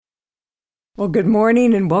Well, good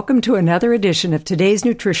morning and welcome to another edition of Today's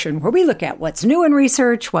Nutrition, where we look at what's new in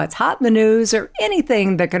research, what's hot in the news, or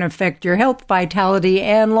anything that can affect your health, vitality,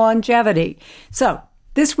 and longevity. So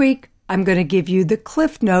this week, I'm going to give you the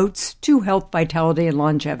Cliff Notes to health, vitality, and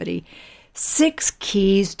longevity. 6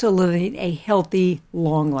 keys to living a healthy,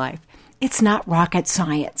 long life. It's not rocket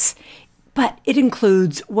science, but it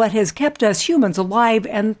includes what has kept us humans alive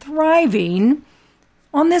and thriving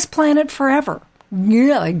on this planet forever.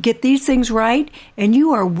 Yeah, get these things right, and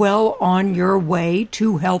you are well on your way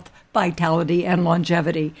to health, vitality, and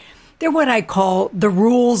longevity. They're what I call the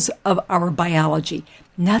rules of our biology.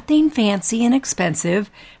 Nothing fancy and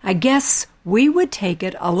expensive. I guess we would take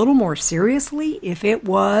it a little more seriously if it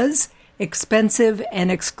was expensive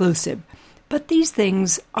and exclusive. But these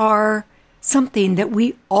things are something that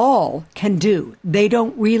we all can do. They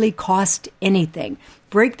don't really cost anything.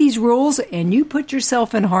 Break these rules, and you put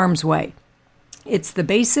yourself in harm's way. It's the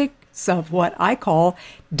basics of what I call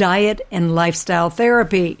diet and lifestyle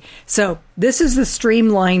therapy. So this is the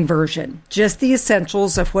streamlined version, just the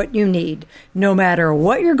essentials of what you need. No matter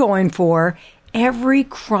what you're going for, every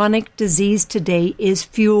chronic disease today is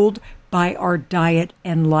fueled by our diet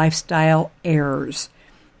and lifestyle errors.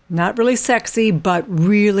 Not really sexy, but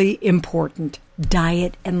really important.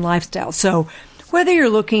 Diet and lifestyle. So whether you're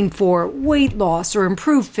looking for weight loss or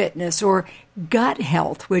improved fitness or gut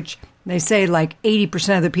health, which they say like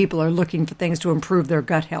 80% of the people are looking for things to improve their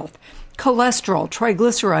gut health. Cholesterol,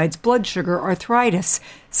 triglycerides, blood sugar, arthritis,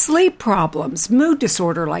 sleep problems, mood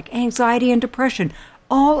disorder like anxiety and depression.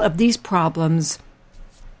 All of these problems,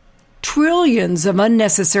 trillions of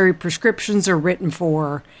unnecessary prescriptions are written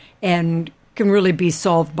for and can really be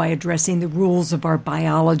solved by addressing the rules of our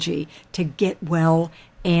biology to get well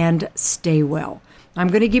and stay well. I'm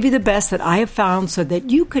going to give you the best that I have found so that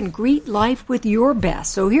you can greet life with your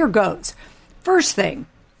best. So here goes. First thing,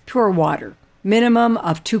 pure water. Minimum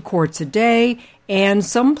of 2 quarts a day, and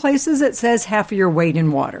some places it says half of your weight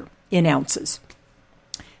in water, in ounces.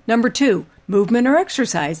 Number 2, movement or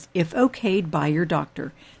exercise, if okayed by your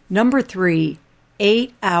doctor. Number 3,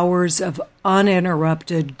 8 hours of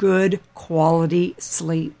uninterrupted, good quality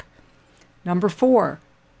sleep. Number 4,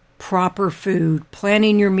 proper food,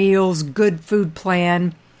 planning your meals, good food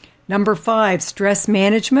plan. Number 5, stress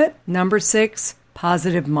management. Number 6,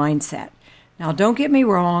 positive mindset. Now, don't get me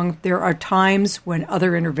wrong. There are times when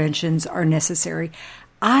other interventions are necessary.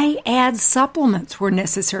 I add supplements where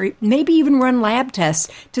necessary, maybe even run lab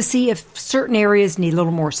tests to see if certain areas need a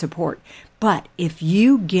little more support. But if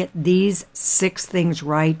you get these 6 things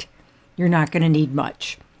right, you're not going to need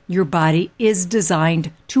much. Your body is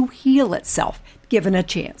designed to heal itself, given a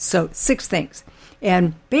chance. So 6 things.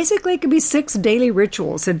 And basically it could be 6 daily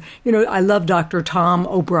rituals. And, I love Dr. Tom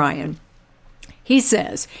O'Brien. He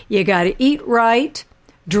says, you got to eat right,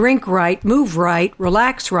 drink right, move right,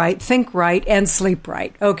 relax right, think right, and sleep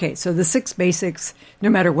right. Okay, so the 6 basics, no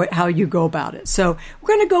matter how you go about it. So we're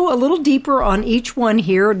going to go a little deeper on each one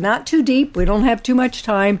here. Not too deep. We don't have too much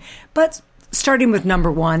time. But starting with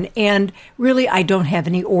number 1, and really I don't have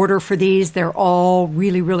any order for these. They're all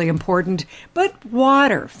really, really important. But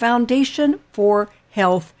water, foundation for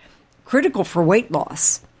health, critical for weight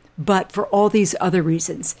loss, but for all these other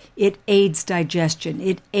reasons. It aids digestion.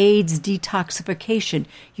 It aids detoxification.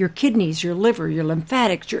 Your kidneys, your liver, your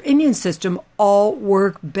lymphatics, your immune system all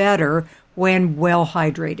work better when well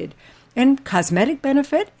hydrated. And cosmetic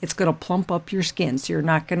benefit, it's going to plump up your skin so you're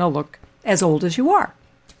not going to look as old as you are.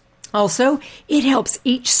 Also, it helps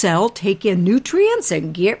each cell take in nutrients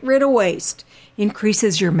and get rid of waste.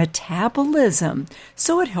 Increases your metabolism,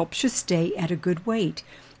 so it helps you stay at a good weight.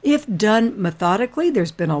 If done methodically,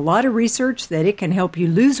 there's been a lot of research that it can help you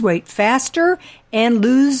lose weight faster and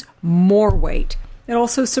lose more weight. It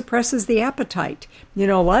also suppresses the appetite. A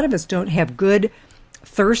lot of us don't have good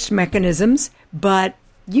thirst mechanisms, but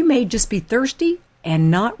you may just be thirsty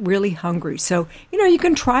and not really hungry. So, you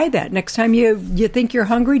can try that. Next time you think you're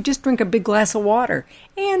hungry, just drink a big glass of water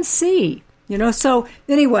and see. So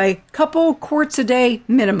anyway, couple quarts a day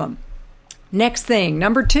minimum. Next thing,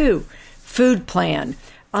 number 2, food plan.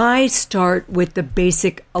 I start with the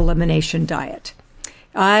basic elimination diet.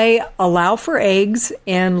 I allow for eggs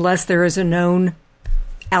unless there is a known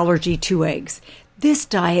allergy to eggs. This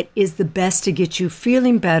diet is the best to get you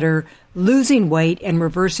feeling better, losing weight, and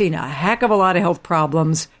reversing a heck of a lot of health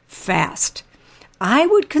problems fast. I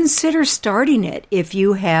would consider starting it if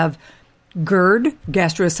you have GERD,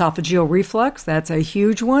 gastroesophageal reflux, that's a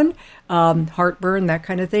huge one, heartburn, that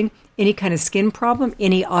kind of thing, any kind of skin problem,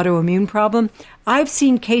 any autoimmune problem. I've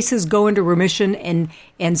seen cases go into remission and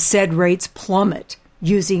SED rates plummet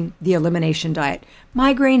using the elimination diet.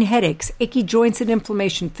 Migraine headaches, achy joints and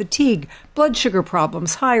inflammation, fatigue, blood sugar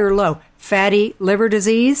problems, high or low, fatty liver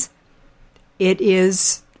disease. It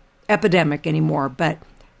is epidemic anymore, but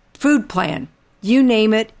food plan, you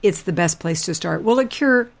name it, it's the best place to start. Will it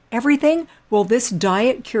cure everything? Will this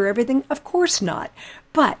diet cure everything? Of course not.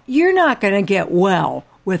 But you're not going to get well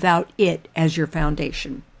without it as your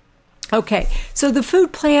foundation. Okay, so the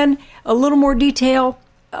food plan, a little more detail,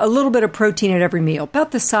 a little bit of protein at every meal,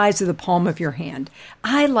 about the size of the palm of your hand.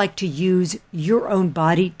 I like to use your own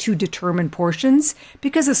body to determine portions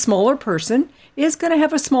because a smaller person is going to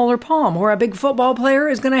have a smaller palm, or a big football player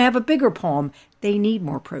is going to have a bigger palm. They need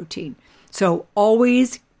more protein. So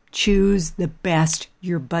always choose the best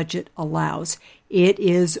your budget allows. It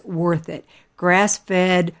is worth it.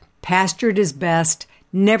 Grass-fed, pastured is best.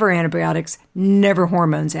 Never antibiotics, never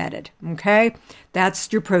hormones added, okay?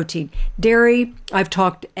 That's your protein. Dairy, I've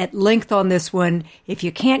talked at length on this one. If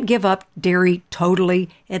you can't give up dairy totally,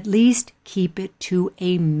 at least keep it to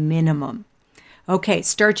a minimum. Okay,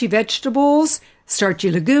 starchy vegetables,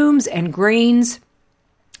 starchy legumes, and grains.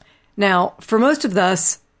 Now, for most of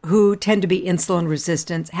us who tend to be insulin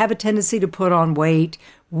resistant, have a tendency to put on weight,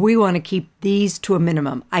 we want to keep these to a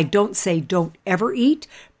minimum. I don't say don't ever eat,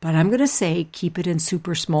 but I'm going to say keep it in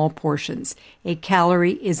super small portions. A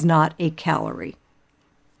calorie is not a calorie.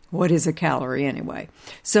 What is a calorie anyway?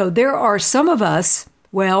 So there are some of us,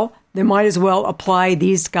 well, they might as well apply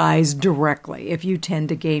these guys directly if you tend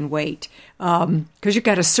to gain weight, because you've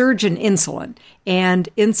got a surge in insulin, and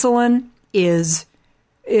insulin is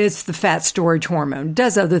it's the fat storage hormone. It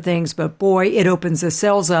does other things, but boy, it opens the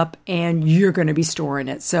cells up and you're going to be storing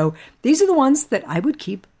it. So these are the ones that I would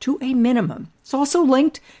keep to a minimum. It's also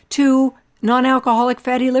linked to non-alcoholic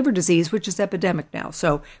fatty liver disease, which is epidemic now.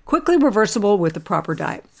 So quickly reversible with the proper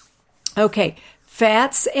diet. Okay,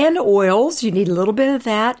 fats and oils, you need a little bit of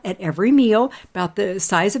that at every meal, about the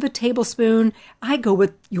size of a tablespoon. I go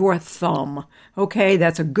with your thumb. Okay,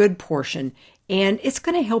 that's a good portion. And it's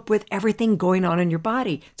going to help with everything going on in your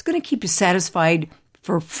body. It's going to keep you satisfied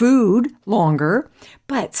for food longer,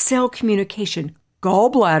 but cell communication,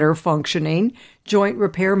 gallbladder functioning, joint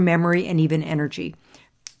repair, memory, and even energy.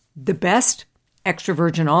 The best, extra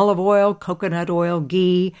virgin olive oil, coconut oil,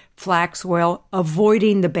 ghee, flax oil,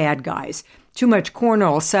 avoiding the bad guys. Too much corn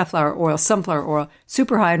oil, safflower oil, sunflower oil,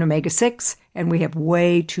 super high in omega-6, and we have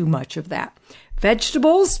way too much of that.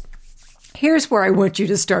 Vegetables, here's where I want you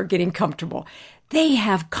to start getting comfortable. They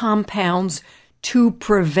have compounds to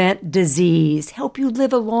prevent disease, help you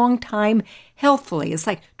live a long time healthily. It's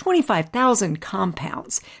like 25,000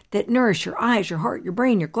 compounds that nourish your eyes, your heart, your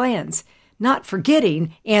brain, your glands, not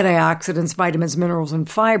forgetting antioxidants, vitamins, minerals, and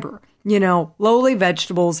fiber. You know, lowly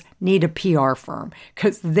vegetables need a PR firm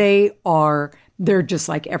because they're just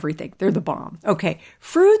like everything. They're the bomb. Okay,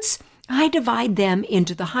 fruits, I divide them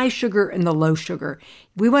into the high sugar and the low sugar.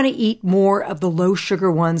 We want to eat more of the low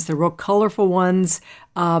sugar ones, the real colorful ones.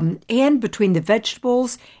 And between the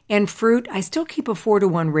vegetables and fruit, I still keep a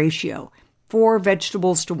 4-to-1 ratio. 4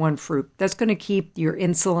 vegetables to 1 fruit. That's going to keep your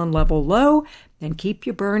insulin level low and keep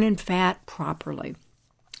you burning fat properly.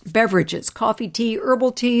 Beverages, coffee, tea,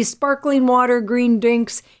 herbal tea, sparkling water, green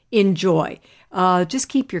drinks, enjoy. Just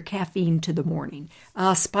keep your caffeine to the morning.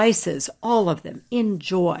 Spices, all of them,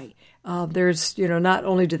 enjoy. There's, not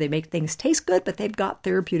only do they make things taste good, but they've got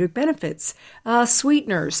therapeutic benefits.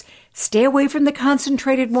 Sweeteners, stay away from the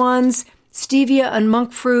concentrated ones. Stevia and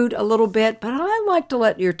monk fruit a little bit, but I like to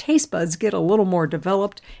let your taste buds get a little more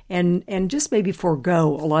developed and just maybe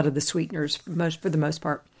forego a lot of the sweeteners for the most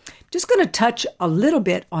part. Just going to touch a little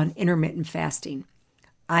bit on intermittent fasting.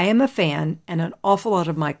 I am a fan, and an awful lot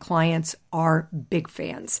of my clients are big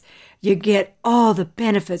fans. You get all the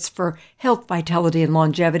benefits for health, vitality, and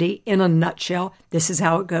longevity in a nutshell. This is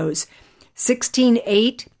how it goes.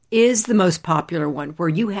 16-8 is the most popular one, where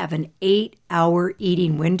you have an 8-hour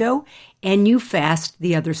eating window and you fast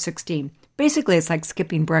the other 16. Basically, it's like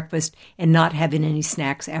skipping breakfast and not having any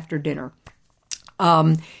snacks after dinner.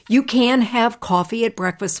 You can have coffee at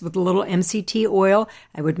breakfast with a little MCT oil.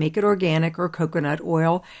 I would make it organic or coconut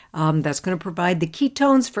oil. That's going to provide the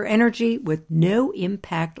ketones for energy with no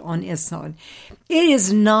impact on insulin. It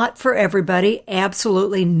is not for everybody,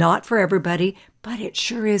 absolutely not for everybody, but it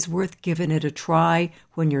sure is worth giving it a try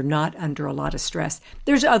when you're not under a lot of stress.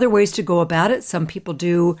 There's other ways to go about it. Some people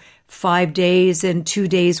do 5 days and 2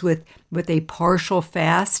 days with a partial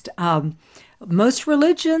fast. Most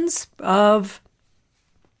religions of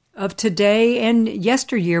today and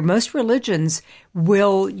yesteryear, most religions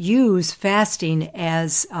will use fasting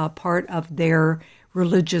as part of their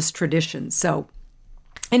religious tradition. So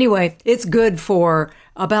Anyway, it's good for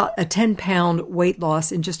about a 10-pound weight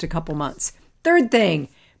loss in just a couple months. Third thing,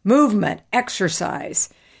 movement, exercise.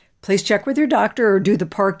 Please check with your doctor or do the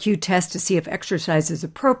PAR-Q test to see if exercise is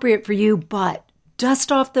appropriate for you, but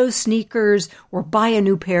dust off those sneakers or buy a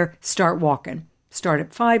new pair, start walking. Start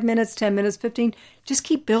at 5 minutes, 10 minutes, 15. Just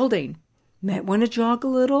keep building. Might want to jog a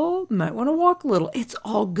little, might want to walk a little. It's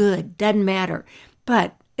all good, doesn't matter.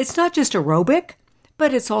 But it's not just aerobic,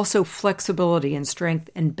 but it's also flexibility and strength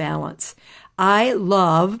and balance.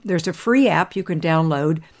 There's a free app you can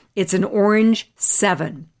download. It's an Orange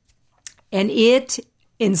 7. And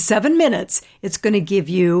in 7 minutes, it's going to give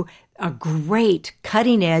you a great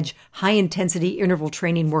cutting-edge, high-intensity interval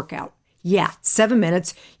training workout. Yeah, 7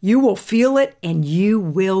 minutes. You will feel it and you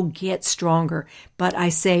will get stronger. But I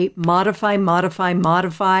say modify, modify,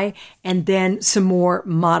 modify, and then some more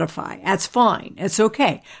modify. That's fine. It's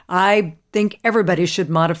okay. I think everybody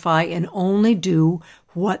should modify and only do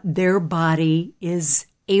what their body is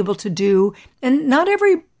able to do. And not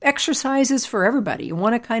every exercise is for everybody. You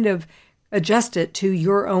want to kind of adjust it to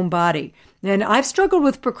your own body. And I've struggled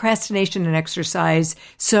with procrastination and exercise,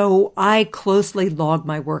 so I closely log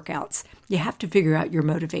my workouts. You have to figure out your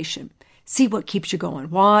motivation. See what keeps you going.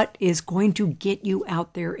 What is going to get you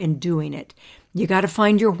out there and doing it? You got to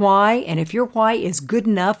find your why, and if your why is good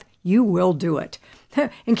enough, you will do it.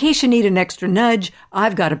 In case you need an extra nudge,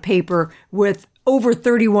 I've got a paper with over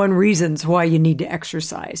 31 reasons why you need to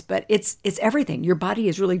exercise. But it's everything. Your body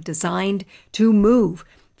is really designed to move.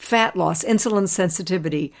 Fat loss, insulin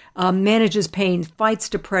sensitivity, manages pain, fights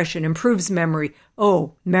depression, improves memory.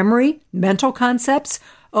 Oh, memory, mental concepts.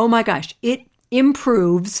 Oh my gosh, it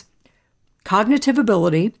improves cognitive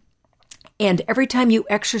ability. And every time you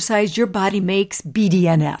exercise, your body makes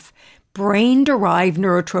BDNF, brain-derived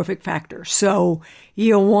neurotrophic factor. So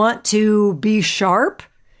you want to be sharp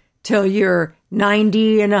till you're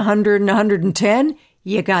 90 and 100 and 110.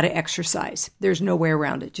 You got to exercise. There's no way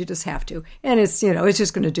around it. You just have to. And it's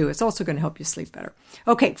just going to do. It's also going to help you sleep better.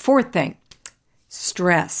 Okay, fourth thing,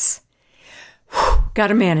 stress. Got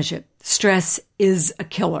to manage it. Stress is a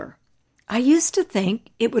killer. I used to think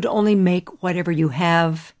it would only make whatever you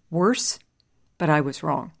have worse, but I was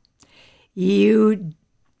wrong. Your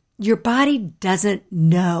body doesn't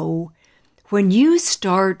know when you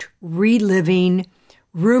start reliving,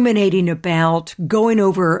 ruminating about, going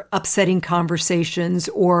over upsetting conversations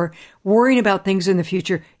or worrying about things in the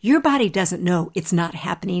future. Your body doesn't know it's not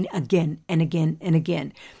happening again and again and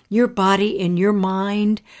again. Your body and your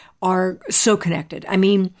mind are so connected. I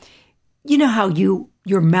mean, you know how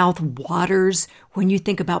your mouth waters when you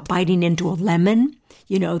think about biting into a lemon?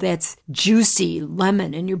 That's juicy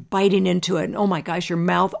lemon and you're biting into it and oh my gosh, your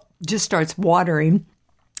mouth just starts watering.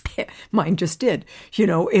 Mine just did.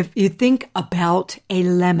 If you think about a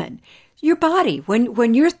lemon, your body,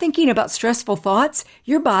 when you're thinking about stressful thoughts,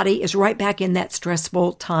 your body is right back in that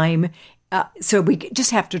stressful time. So we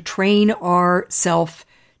just have to train ourselves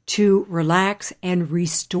to relax and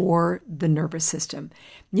restore the nervous system.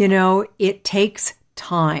 It takes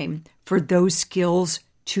time for those skills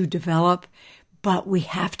to develop, but we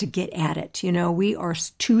have to get at it. We are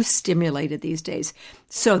too stimulated these days.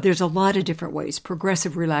 So there's a lot of different ways: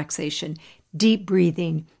 progressive relaxation, deep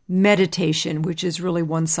breathing, meditation, which is really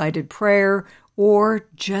one-sided prayer, or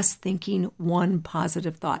just thinking one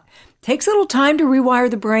positive thought. Takes a little time to rewire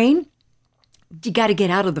the brain. You got to get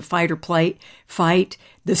out of the fight,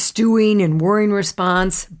 the stewing and worrying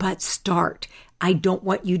response, but start. I don't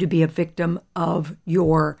want you to be a victim of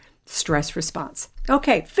your stress response.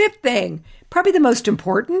 Okay, fifth thing, probably the most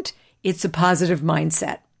important, it's a positive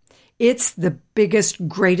mindset. It's the biggest,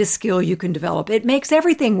 greatest skill you can develop. It makes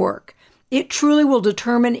everything work. It truly will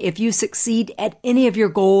determine if you succeed at any of your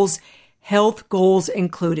goals, health goals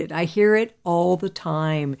included. I hear it all the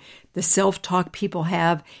time. The self-talk people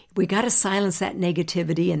have, we got to silence that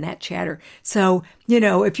negativity and that chatter. So,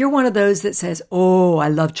 if you're one of those that says, oh, I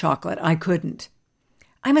love chocolate, I couldn't.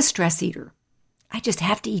 I'm a stress eater. I just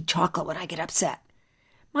have to eat chocolate when I get upset.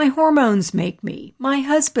 My hormones make me. My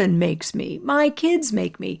husband makes me. My kids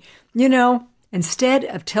make me. Instead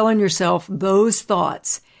of telling yourself those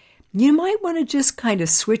thoughts, you might want to just kind of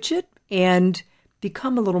switch it and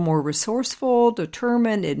become a little more resourceful,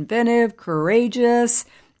 determined, inventive, courageous.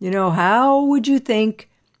 How would you think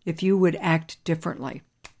if you would act differently?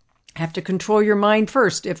 Have to control your mind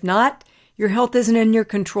first. If not, your health isn't in your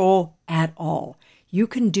control at all. You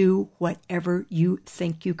can do whatever you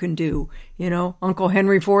think you can do. Uncle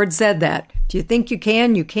Henry Ford said that. If you think you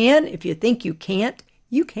can, you can. If you think you can't,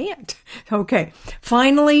 you can't. Okay.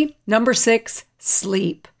 Finally, number 6,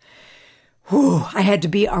 sleep. I had to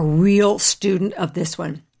be a real student of this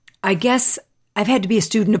one. I guess I've had to be a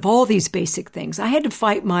student of all these basic things. I had to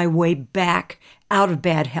fight my way back out of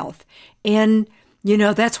bad health. And,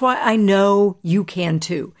 that's why I know you can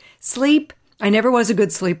too. Sleep, I never was a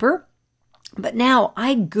good sleeper, but now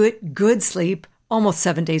I get good sleep almost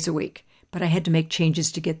 7 days a week. But I had to make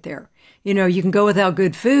changes to get there. You can go without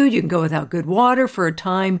good food, you can go without good water for a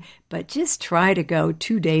time, but just try to go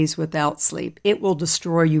 2 days without sleep. It will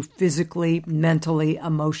destroy you physically, mentally,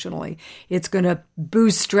 emotionally. It's going to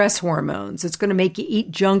boost stress hormones. It's going to make you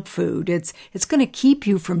eat junk food. It's going to keep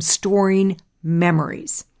you from storing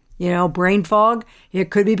memories. Brain fog,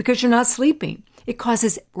 it could be because you're not sleeping. It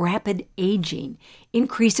causes rapid aging,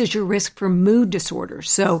 increases your risk for mood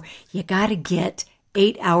disorders. So you got to get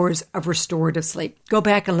 8 hours of restorative sleep. Go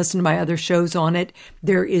back and listen to my other shows on it.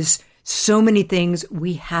 There is so many things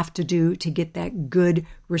we have to do to get that good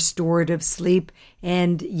restorative sleep,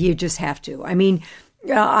 and you just have to. I mean,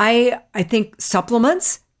 I think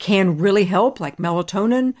supplements can really help, like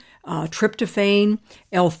melatonin, tryptophan,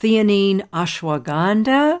 L-theanine,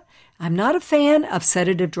 ashwagandha. I'm not a fan of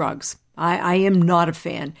sedative drugs. I am not a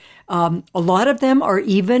fan. A lot of them are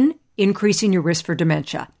even increasing your risk for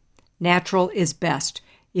dementia. Natural is best.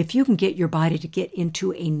 If you can get your body to get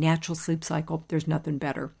into a natural sleep cycle, there's nothing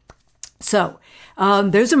better. So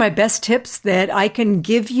those are my best tips that I can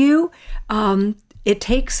give you. It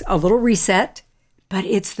takes a little reset, but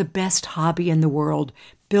it's the best hobby in the world.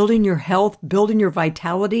 Building your health, building your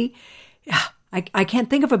vitality. I can't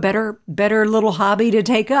think of a better little hobby to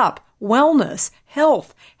take up. Wellness,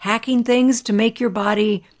 health, hacking things to make your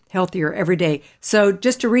body healthier every day. So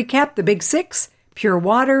just to recap, the big 6, pure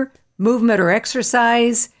water, movement or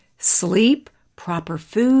exercise, sleep, proper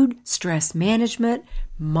food, stress management,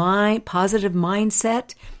 positive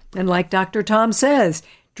mindset. And like Dr. Tom says,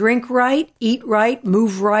 drink right, eat right,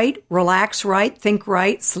 move right, relax right, think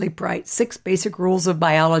right, sleep right. 6 basic rules of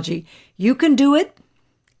biology. You can do it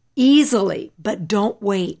easily, but don't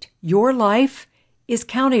wait. Your life is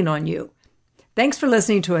counting on you. Thanks for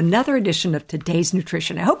listening to another edition of Today's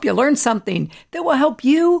Nutrition. I hope you learned something that will help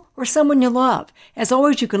you or someone you love. As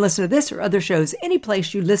always, you can listen to this or other shows any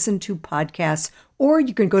place you listen to podcasts, or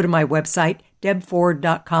you can go to my website,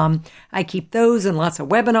 debford.com. I keep those and lots of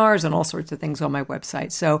webinars and all sorts of things on my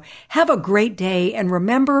website. So have a great day, and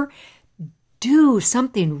remember, do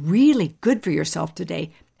something really good for yourself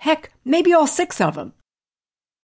today. Heck, maybe all 6 of them.